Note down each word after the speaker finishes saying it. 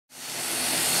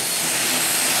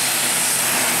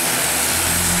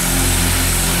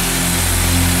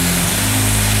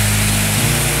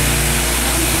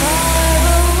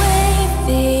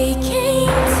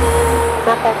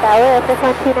Tower, Air Force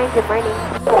 129, good morning.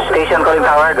 Station calling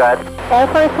tower, got. Air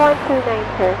Force 129,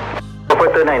 sir.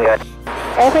 429, got.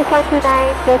 Air Force 129,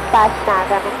 just past na,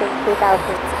 Mactan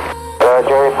 2000.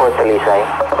 Roger, report Talisay.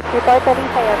 Report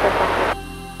Talisay, Air Force 129.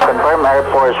 Confirm Air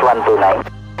Force 129.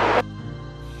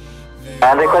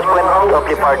 And request point of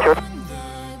departure.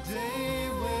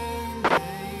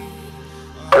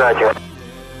 Roger.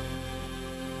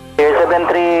 Here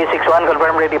 7361,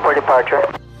 confirm ready for departure.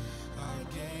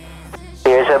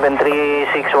 Here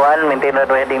 7361, maintain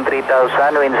runway heading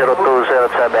 3000, wind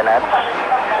 0207 knots.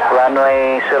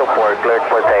 Runway 04, cleared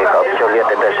for takeoff, Juliet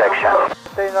intersection.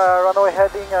 Maintain runway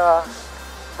heading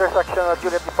intersection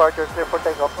Juliet departure, clear for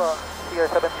takeoff, here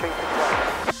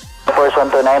 7361. Force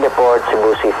 129, report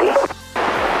Cebu City.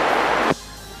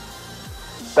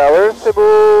 Tower,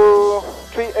 Cebu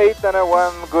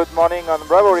 3891, good morning on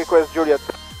Bravo, request Juliet.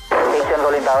 Station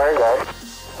calling tower, guys.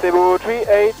 Cebu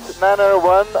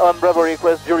 3891 on Bravo,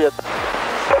 request Juliet.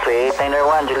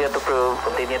 3891, Juliet approved,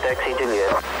 continue taxi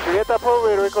Juliet. Juliet approved,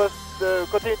 we request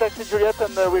continue taxi Juliet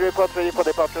and we report ready for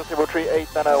departure, Cebu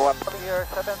 3891. Here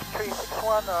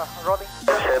 7361, rolling.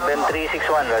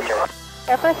 7361, roger.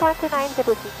 Air Force 129,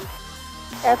 Cebu City.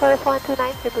 Air Force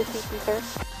 129, Cebu City, sir.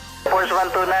 Force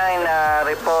 129,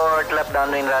 report left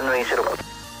downwind runway 04.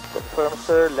 Confirm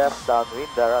sir, left downwind,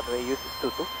 the runway use is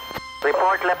 22.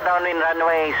 Report left downwind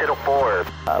runway 04.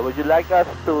 Would you like us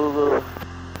to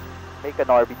make an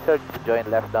orbit sir to join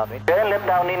left downwind? Join left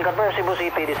downwind, confirm Cebu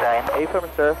City design. Affirm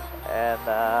sir, and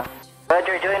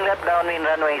Roger, join left downwind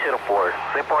runway 04.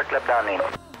 Report left downwind.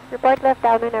 Report left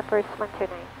downwind, Air Force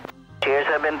 129. Cheer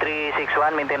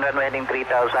 7361, maintain runway heading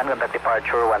 3000, contact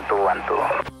departure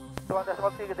 1212.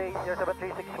 1.3 good day,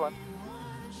 7361.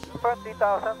 Confirm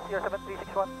 3000,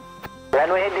 7361.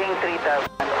 Runway heading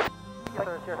 3000. Yes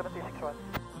sir, 7361.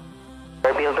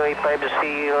 Airfield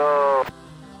 2850,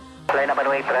 fly up and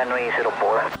wait runway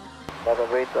 04.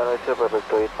 Level wait, runway 04,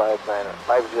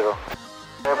 285950.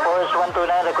 Air Force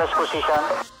 129, request position.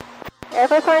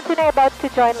 Air Force 129 about to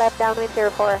join left downwind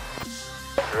 04.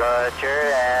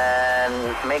 Roger,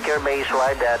 and make your base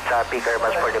wide at peak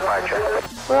Airbus for departure.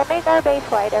 We'll make our base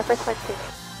wide, Air Force 129.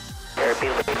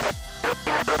 Airfield 04,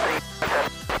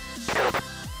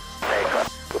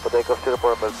 takeoff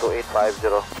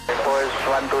 2850. Air Force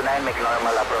 129, make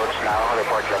normal approach now,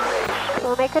 report left base.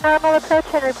 We'll make a normal approach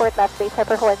and report left base, Air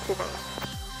Force 129.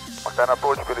 Mactan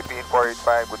approach, Philippine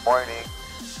 485, good morning.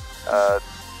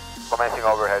 Commencing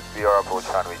overhead, VR approach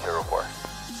runway 04.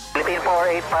 Philippine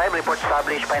 485, report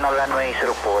established final runway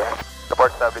 04.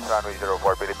 Report established runway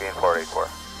 04, Philippine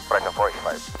 484. Present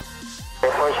 485.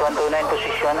 Air Force 129,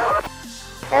 position.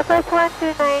 Air Force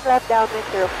 129, left downwind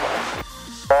 04.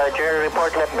 Roger,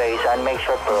 report left base and make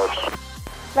short approach.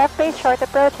 Left base short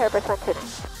approach, Air Force 129.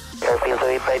 Airfield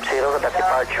 2850, contact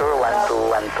departure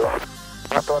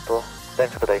 1212. 112,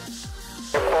 thanks for today.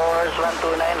 Air Force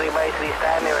 129, revise this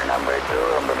time, your number 2,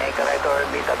 on the make a right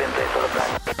orbit, abin threshold of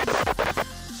runway.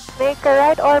 Make a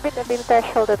right orbit abin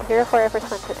threshold of 04, Air Force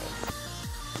 129.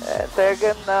 And sir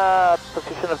again,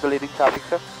 position of the leading traffic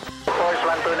sir. Air Force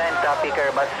 129, traffic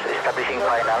Airbus establishing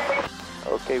final.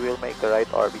 Okay, we'll make a right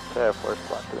orbit sir, Air Force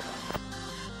 129.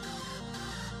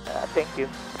 Thank you.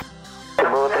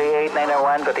 Cebu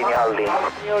 3891, continue holding.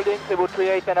 Continue holding, Cebu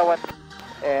 3891.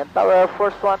 And Tower Air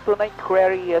Force 129,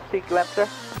 query sequence sir.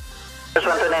 Air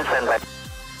Force 129, standby.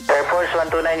 Air Force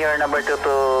 129, your number 2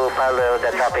 to follow the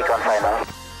traffic on final.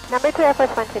 Number 2, Air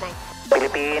Force 129.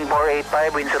 Philippine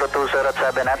 485, wind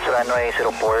 0207 knots, runway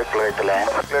 04, clear to land.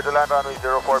 Clear to land, runway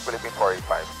 04, Philippine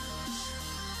 485.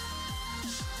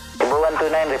 Cebu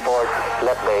 129, report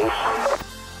left base.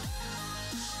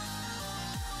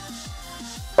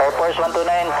 Air Force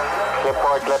 129,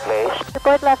 report left base.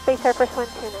 Report left base, Air Force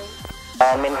 129.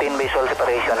 And maintain visual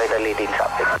separation with the leading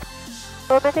traffic.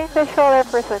 We'll maintain visual, Air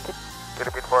Force 129.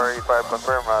 Philippine 485,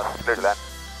 confirm, clear to land.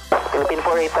 Philippine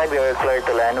 485, you're clear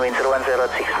to land, wind 10 at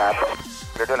 6 knots.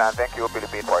 Clear to land, thank you,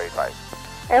 Philippine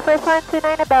 485. Air Force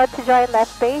 129 about to join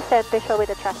left base and visual with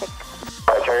the traffic.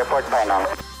 Roger, report final.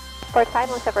 Port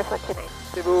final, Air Force 129.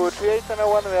 Cebu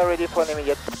 3891, we are ready for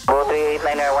immediate. Cebu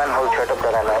 3891, hold short of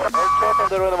the runway. Hold short of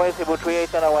the runway, Cebu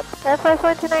 3891. Air Force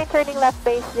 129 turning left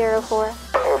base 04.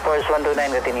 Air Force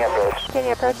 129, continue approach.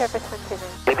 Continue approach, Air Force 129.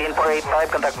 Philippine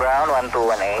 485, contact ground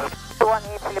 1218.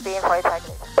 218, Philippine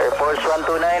 485. Air Force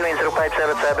 129, wind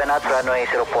 0507 knots, runway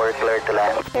 04, clear to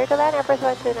land. Clear to land, Air Force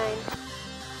 129.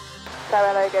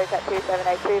 Tower Logo at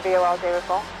 2783, VOL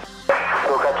 04.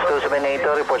 Two Caps 2782,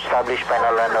 report established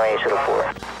final runway 04.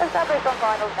 Established on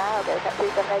finals now, go at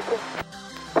 2782.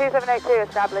 2782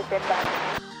 established inbound.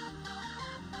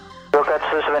 Two Caps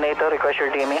 2782, request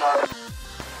your DME.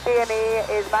 DME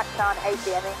is Mactan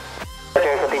ATME.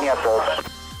 Sir, continue approach.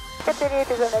 Continue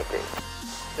 2783.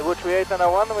 Cebu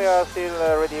 3891, we are still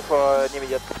ready for an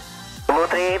immediate. Cebu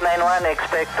 3891,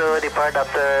 expect to depart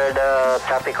after the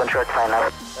traffic on short final.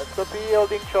 Let's copy,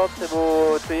 holding short,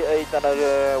 Cebu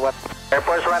 3891. Air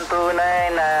Force 129,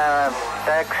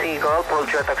 taxi Golf, hold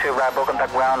short, taxi Bravo,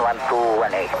 contact ground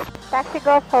 1218. Taxi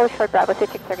Golf, hold short Bravo,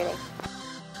 switching circuit.